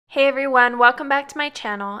Hey everyone, welcome back to my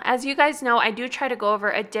channel. As you guys know, I do try to go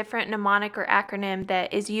over a different mnemonic or acronym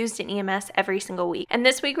that is used in EMS every single week. And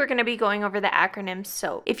this week we're going to be going over the acronym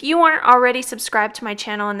SOAP. If you aren't already subscribed to my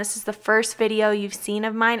channel and this is the first video you've seen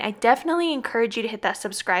of mine, I definitely encourage you to hit that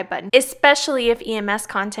subscribe button, especially if EMS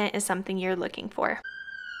content is something you're looking for.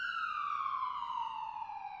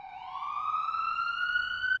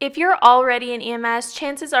 If you're already in EMS,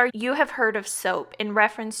 chances are you have heard of SOAP in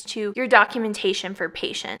reference to your documentation for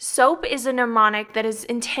patients. SOAP is a mnemonic that is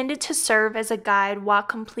intended to serve as a guide while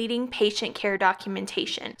completing patient care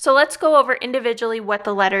documentation. So let's go over individually what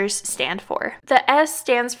the letters stand for. The S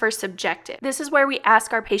stands for subjective. This is where we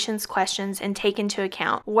ask our patients questions and take into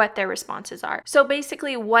account what their responses are. So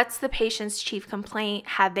basically, what's the patient's chief complaint?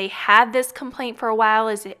 Have they had this complaint for a while?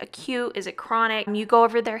 Is it acute? Is it chronic? You go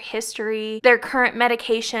over their history, their current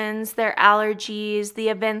medication, their allergies, the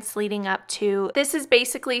events leading up to. This is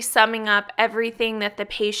basically summing up everything that the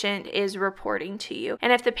patient is reporting to you.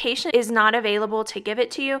 And if the patient is not available to give it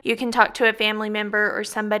to you, you can talk to a family member or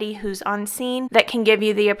somebody who's on scene that can give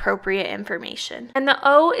you the appropriate information. And the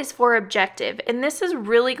O is for objective, and this is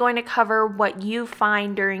really going to cover what you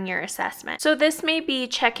find during your assessment. So this may be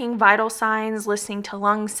checking vital signs, listening to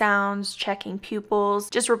lung sounds, checking pupils,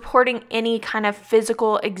 just reporting any kind of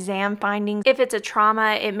physical exam findings. If it's a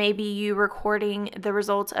trauma, it may be you recording the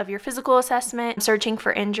results of your physical assessment, searching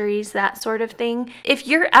for injuries, that sort of thing. If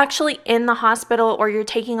you're actually in the hospital or you're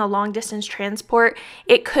taking a long distance transport,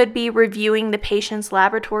 it could be reviewing the patient's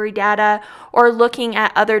laboratory data or looking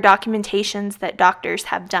at other documentations that doctors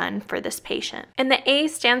have done for this patient. And the A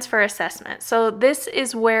stands for assessment. So this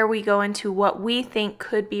is where we go into what we think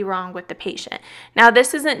could be wrong with the patient. Now,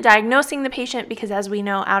 this isn't diagnosing the patient because, as we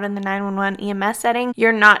know, out in the 911 EMS setting,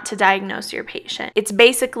 you're not to diagnose your patient. It's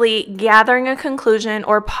basically gathering a conclusion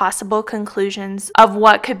or possible conclusions of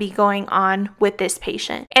what could be going on with this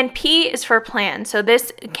patient. And P is for plan. So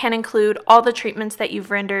this can include all the treatments that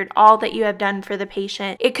you've rendered, all that you have done for the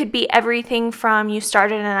patient. It could be everything from you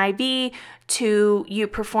started an IV to you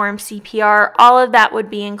perform CPR. All of that would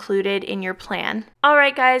be included in your plan. All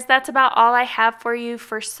right, guys, that's about all I have for you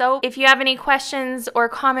for SOAP. If you have any questions or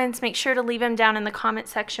comments, make sure to leave them down in the comment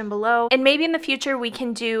section below. And maybe in the future, we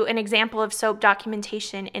can do an example of SOAP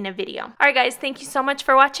documentation in a video. All right, guys, thank you so much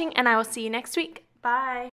for watching, and I will see you next week. Bye.